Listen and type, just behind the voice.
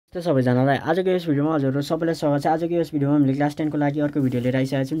त सबैजनालाई आजको यस भिडियोमा हजुरहरु सबैलाई स्वागत छ। आजको यस भिडियोमा हामीले क्लास 10 को लागि अर्को भिडियो लिएर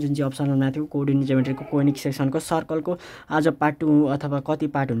आइसकेका छौं जुन चाहिँ अप्सनल म्याथको कोअर्डिनेट ज्योमेट्रीको कोनिक सेक्सनको सर्कलको आज पार्ट 2 अथवा कति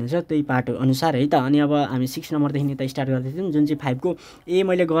पार्ट हुनेछ त्यही पार्ट अनुसार है त। अनि अब हामी 6 नम्बर देखि त स्टार्ट गर्दै थियौं जुन चाहिँ 5 को ए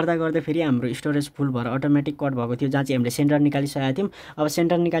मैले गर्दा फेरि हाम्रो स्टोरेज फुल भएर अटोमेटिक कट भएको थियो जहाँ चाहिँ हामीले सेन्टर निकालिसकेका थियौं। अब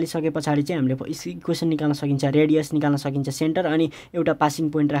सेन्टर निकालिसकेपछि चाहिँ हामीले इक्वेसन निकाल्न सकिन्छ, रेडियस निकाल्न सकिन्छ सेन्टर अनि एउटा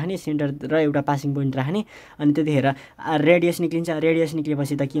पासिङ पोइन्ट राख्ने, सेन्टर र एउटा पासिङ पोइन्ट राख्ने अनि त्यतिखेर रेडियस निक्लिन्छ। रेडियस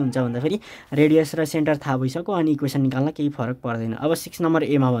निक्लेपछि त के हुन्छ भन्दाखेरि रेडियस र सेन्टर थाहा भइसक्यो अनि इक्वेसन निकाल्न केही फरक पर्दैन। अब 6 नम्बर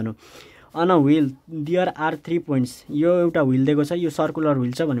ए मा भनौं on a wheel there are 3 points. यो एउटा व्हील दिएको छ, यो सर्कुलर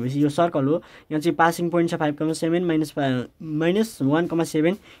व्हील छ भनेपछि यो सर्कल हो। यहाँ चाहिँ पासिङ पोइन्ट छ 5,7 minus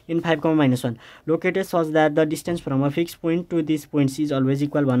 1,7 in 5,-1 located such that the distance from a fix point to this points is always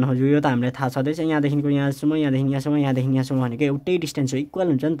equal भन्नु खोज्यो। यो त हामीलाई थाहा छदैछ, यहाँदेखिको यहाँसम्म, यहाँदेखि यहाँसम्म, यहाँदेखि यहाँसम्म भनेको एउटै डिस्टेन्स हो, इक्वल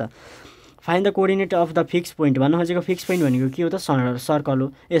हुन्छ नि त। Find the coordinate of the fix point भन्नु खोजेको फिक्स पोइन्ट भनेको के हो त सर्कल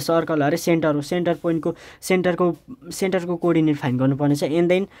हो। सर्कल अरे सेन्टर हो। सेन्टर पोइन्टको सेन्टरको कोअर्डिनेट फाइन्ड गर्नुपर्ने छ। And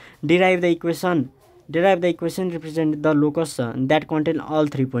then derive the equation represent the locus that content all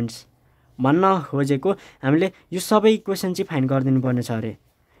 3 points भन्न खोजेको हामीले यो सबै इक्वेसन चाहिँ फाइन्ड गरिदिनु पर्ने छ अरे।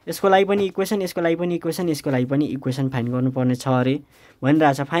 यसको लागि पनि इक्वेसन, यसको लागि पनि इक्वेसन, यसको लागि पनि इक्वेसन फाइन्ड गर्नुपर्ने छ अरे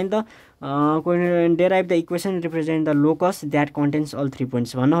भनिरहेछ। Find the derive the equation represent the locus that contents all 3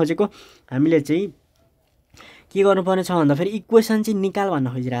 points भन्न खोजेको हामीले चाहिँ के गर्नुपर्ने छ भन्दा फेरि इक्वेसन चाहिँ निकाल भन्न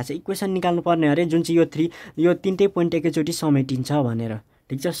खोजिरहेछ। इक्वेसन निकाल्नु पर्ने अरे जुन चाहिँ यो तीनटै पोइन्ट एकैचोटी समेटिन्छ भनेर।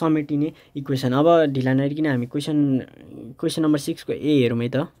 ठीक छ, समेटिने इक्वेसन। अब ढिला नगरिकन हामी क्वेसन नम्बर 6 को ए हेरौँ है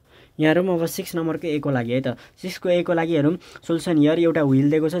त। यहाँ हेरौँ अब 6 नम्बरको ए को लागि है त। 6 को ए को लागि हेरौँ सोल्युसन हियर एउटा व्हील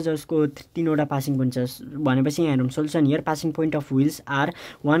दिएको छ जसको 3वटा पासिङ पोइन्ट छ भनेपछि यहाँ हेरौँ solution here passing point of wheels are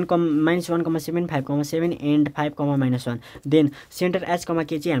 -1,7 5,7 and 5,-1 then centre H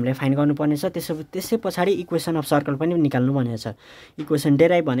के चाहिँ हामीले फाइन्ड गर्नुपर्ने छ। त्यसै पछाडि इक्वेसन अफ सर्कल पनि निकाल्नु भनेको छ। इक्वेसन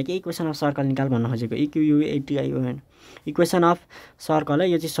डेराइभ भनेको इक्वेसन अफ सर्कल निकाल भन्न खोजेको EQU80ION इक्वेसन अफ सर्कल है।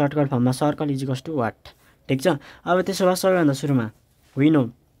 यो चाहिँ सर्टकट फर्ममा circle is equals to what. ठीक छ, अब त्यसो भए सबैभन्दा सुरुमा we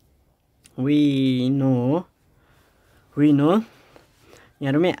know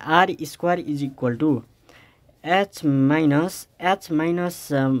यहाँ में r square is equal two h minus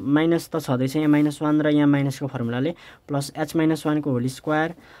minus त छदैछ यहाँ -1 र यहाँ माइनसको फर्मुलाले प्लस h-1 को होल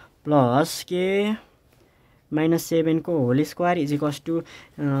स्क्वायर प्लस के -7 को whole square is equals two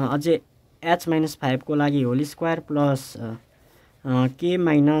अझै h-5 को लागि होल स्क्वायर प्लस के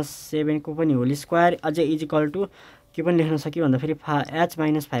 -7 को पनि होल स्क्वायर अझै इज इक्वल टू के पनि लेख्न सक्यो भन्दा फेरि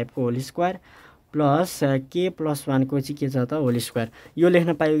h-5 को होल स्क्वायर प्लस के +1 को चाहिँ के छ त होल स्क्वायर। यो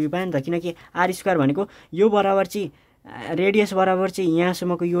लेख्न पाइयो कि पाएन त, किनकि r स्क्वायर भनेको यो बराबर चाहिँ रेडियस बराबर चाहिँ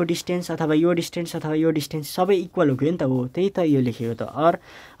यहाँसम्मको यो डिस्टेन्स अथवा यो डिस्टेन्स अथवा यो डिस्टेन्स सबै इक्वल हो कि नि त हो, त्यही त यो लेखेको त। और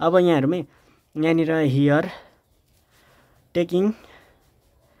अब यहाँहरुमै यहाँनिर हियर टेकिङ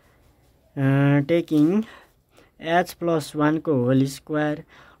h+1 को होल स्क्वायर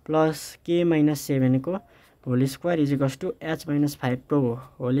प्लस के -7 को whole square is equals two h-5 को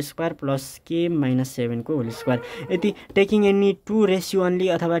होल स्क्वायर प्लस के -7 को होल स्क्वायर। यदि taking any two ratio only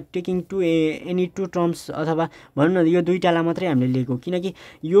अथवा taking two any two terms अथवा भनौँ न यो दुईटालाई मात्रै हामीले लिएको, किनकि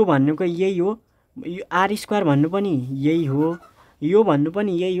यो भन्नुको यही हो, यो r स्क्वायर भन्नु पनि यही हो, यो भन्नु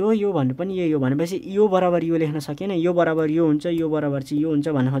पनि यही हो, यो भन्नु पनि यही हो भनेपछि यो बराबर यो लेख्न सकेन, यो बराबर यो हुन्छ, यो बराबर चाहिँ यो हुन्छ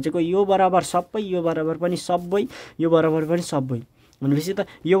भन्न खोजेको। यो बराबर सबै, यो बराबर पनि सबै, यो बराबर पनि सबै भनेपछि त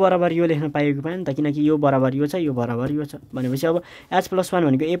यो बराबर यो लेख्न पाइयो कि पाएन त, किनकि यो बराबर यो छ, यो बराबर यो छ भनेपछि अब h+1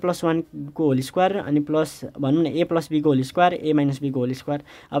 भनेको a+1 को होल स्क्वायर अनि प्लस भनौँ न a+b को होल स्क्वायर a-b को होल स्क्वायर।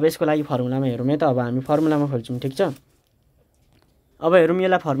 अब यसको लागि फर्मुलामा हेरौँ है त। अब हामी फर्मुलामा खोल्छौँ। ठीक छ, अब हेरौँ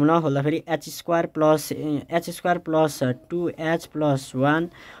यसलाई फर्मुलामा खोल्दाखेरि h² plus 2h+1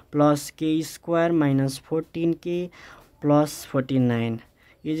 plus k² -14k plus 49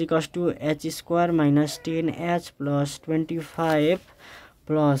 is equals two h² -10h plus 25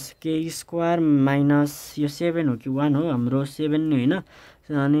 plus k² minus यो 7 हो कि 1 हो, हाम्रो 7 नै होइन,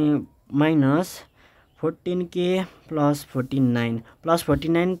 अनि minus 14k plus 49 plus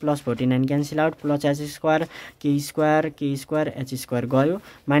 49 cancel out plus h² k² h² गयो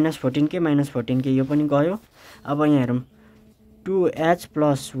 -14k यो पनि गयो। अब यहाँ हेरौँ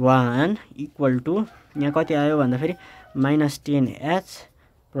 2h+1 इक्वल टू यहाँ कति आयो भन्दा फेरि -10h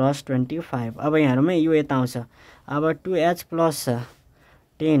प्लस 25। अब यहाँ हेरौँ है यो यता आउँछ। अब 2h plus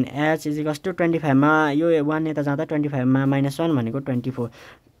 10h is equals two 25 मा यो 1 यता जाँदा 25 मा -1 भनेको 24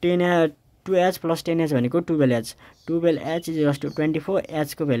 2h प्लस 10h भनेको 12h is equals two 24।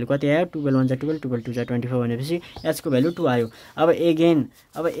 h को भ्यालु कति आयो 12 1 12 12 2 24 भनेपछि h को भ्यालु 2 आयो। अब एगेन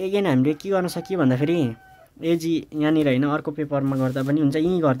हामीले के गर्न सकियो भन्दा फेरि एजी यहाँनिर हैन अर्को पेपरमा गर्दा पनि हुन्छ,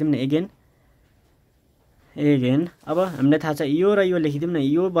 यही गर्दियौँ न। एगेन एगेन अब हामीलाई थाहा छ यो र यो लेखिदिउँ न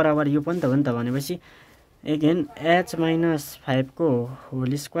यो बराबर यो पनि त हो नि त भनेपछि एगेन h - 5 को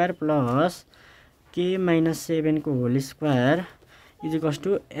होल स्क्वायर प्लस k - 7 को whole square is equals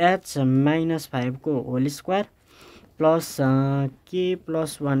to h - 5 को होल स्क्वायर प्लस k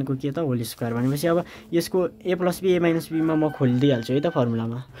 + 1 को के त होल स्क्वायर भनेपछि अब यसको a + b a - b मा म खोलिदिइहाल्छु है त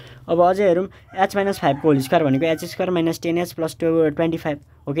फर्मुलामा। अब अझै हेरौँ h - 5 को होल स्क्वायर भनेको h² - 10h + 25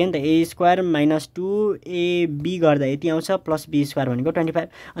 हो कि नि त a² - 2ab गर्दा यति आउँछ प्लस b² भनेको 25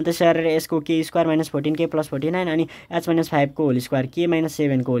 अनि त्यसै गरेर यसको k² - 14k + 49 अनि h - 5 को होल स्क्वायर k -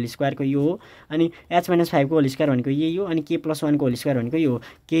 7 को होल स्क्वायरको यो हो अनि h - 5 को होल स्क्वायर भनेको यही हो अनि k + 1 को होल स्क्वायर भनेको यो हो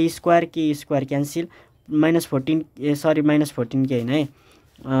k² क्यान्सल -14 सरी -14k हैन है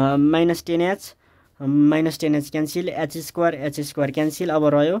 -10h क्यान्सल h² क्यान्सल अब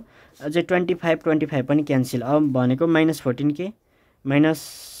रह्यो अझै 25 पनि क्यान्सल अब भनेको -14k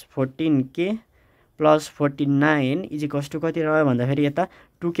 + 49 इज इक्वल्स टु कति रह्यो भन्दाखेरि यता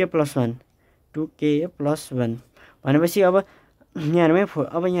 2k + 1 भनेपछि अब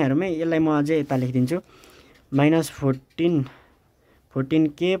यहाँहरुमै यसलाई म अझै यता लेखिदिन्छु -14k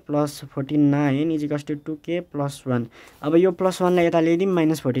 + 49 is equals to 2k + 1 अब यो +1 लाई यता ल्याइदिउँ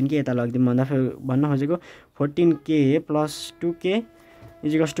 -14k यता लगिदिउँ भन्न खोजेको 14k + 2k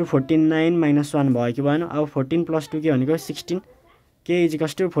is equals to 49 - 1 भयो कि भएन। अब 14 + 2k भनेको 16 k इज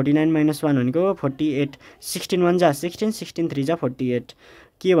इक्वल्स टु 49 - 1 भनेको 48 16 1 जा 16 16 3 जा 48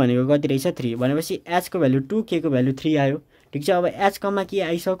 k भनेको कति रहेछ 3 भनेपछि h को भ्यालु 2 k को भ्यालु 3 आयो। ठीक छ अब h कमा के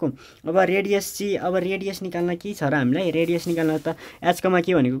आइसक्यो अब रेडियस निकाल्न के छ र हामीलाई रेडियस निकाल्न त h कमा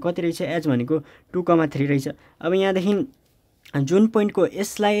के भनेको कति रहेछ h भनेको 2,3 रहेछ। अब यहाँदेखि जुन पोइन्टको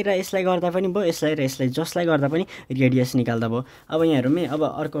यसलाई र यसलाई गर्दा पनि भयो यसलाई र यसलाई जसलाई गर्दा पनि रेडियस निकाल्दा भयो। अब यहाँहरुमै अब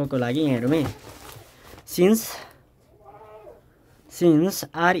अर्कोको लागि यहाँहरुमै since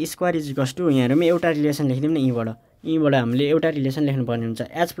r² is equals to यहाँहरुमै एउटा रिलेसन लेखिदिउँ न यहीबाट हामीले एउटा रिलेसन लेख्नु पर्ने हुन्छ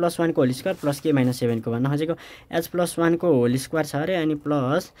h + 1 को होल स्क्वायर प्लस k - 7 को भन्न खोजेको h + 1 को होल स्क्वायर छ अरे अनि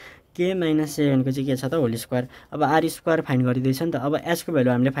प्लस k - 7 को चाहिँ के छ त होल स्क्वायर। अब r² फाइन्ड गरिदैछ नि त अब h को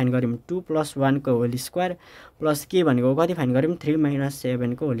भ्यालु हामीले फाइन्ड गर्यौं 2 + 1 को होल स्क्वायर प्लस k भनेको कति फाइन्ड गर्यौं 3 -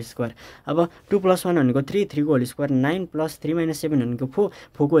 7 को होल स्क्वायर। अब 2 + 1 भनेको 3 3 को होल स्क्वायर 9 प्लस 3 - 7 भनेको 4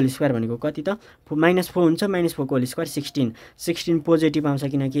 4 को होल स्क्वायर भनेको कति त -4 हुन्छ -4 को होल स्क्वायर 16 पोजिटिभ आउँछ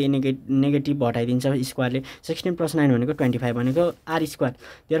किनकि नेगेटिभ हटाइदिन्छ स्क्वायरले 16 + 9 भनेको 25 भनेको r²।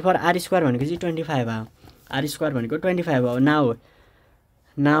 देयरफोर r² भनेको चाहिँ 25 आयो r² भनेको 25 हो।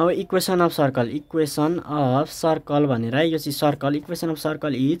 नाउ इक्वेसन अफ सर्कल भनेर यो चाहिँ circle equation of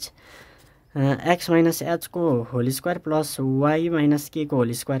circle is x - h को whole square plus y - k को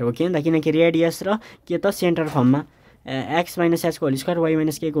होल स्क्वायर हो कि नि त किनकि रेडियस र के त सेन्टर फर्ममा x - h को होल स्क्वायर y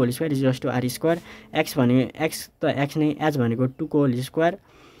 - k को whole square is equals to r²। x नै h भनेको 2 को whole square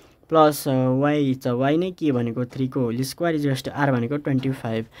plus y y नै के भनेको 3 को whole square is equals to r भनेको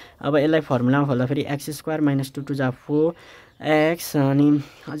 25। अब यसलाई फर्मुलामा खोल्दा फेरि x² - 2 2 जा 4 x अनि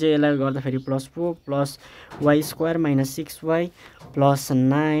अझै यसलाई गर्दा फेरि +4 plus y² - 6y plus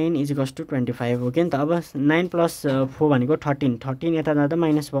 9 is equals to 25 हो कि नि त। अब 9 + 4 भनेको 13 यता जाँदा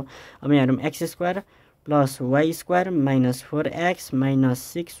माइनस भयो। अब यहाँ हेरौँ x² plus y² - 4x -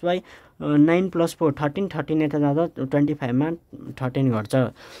 6y 9 + 4 13 यता जाँदा 25 मा 13 घट्छ।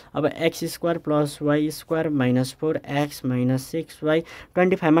 अब x² plus y² - 4x - 6y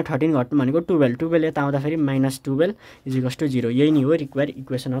 25 मा 13 घट्नु भनेको 12 यता आउँदा फेरि -12 इज इक्वल्स टु 0 यही नै हो रिक्वायर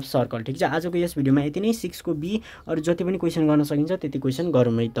इक्वेसन अफ सर्कल। ठीक छ आजको यस भिडियोमा यति नै 6 को बी अरु जति पनि क्वेशन गर्न सकिन्छ त्यति क्वेशन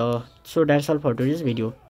गरौँ है त। So that's all for today's video.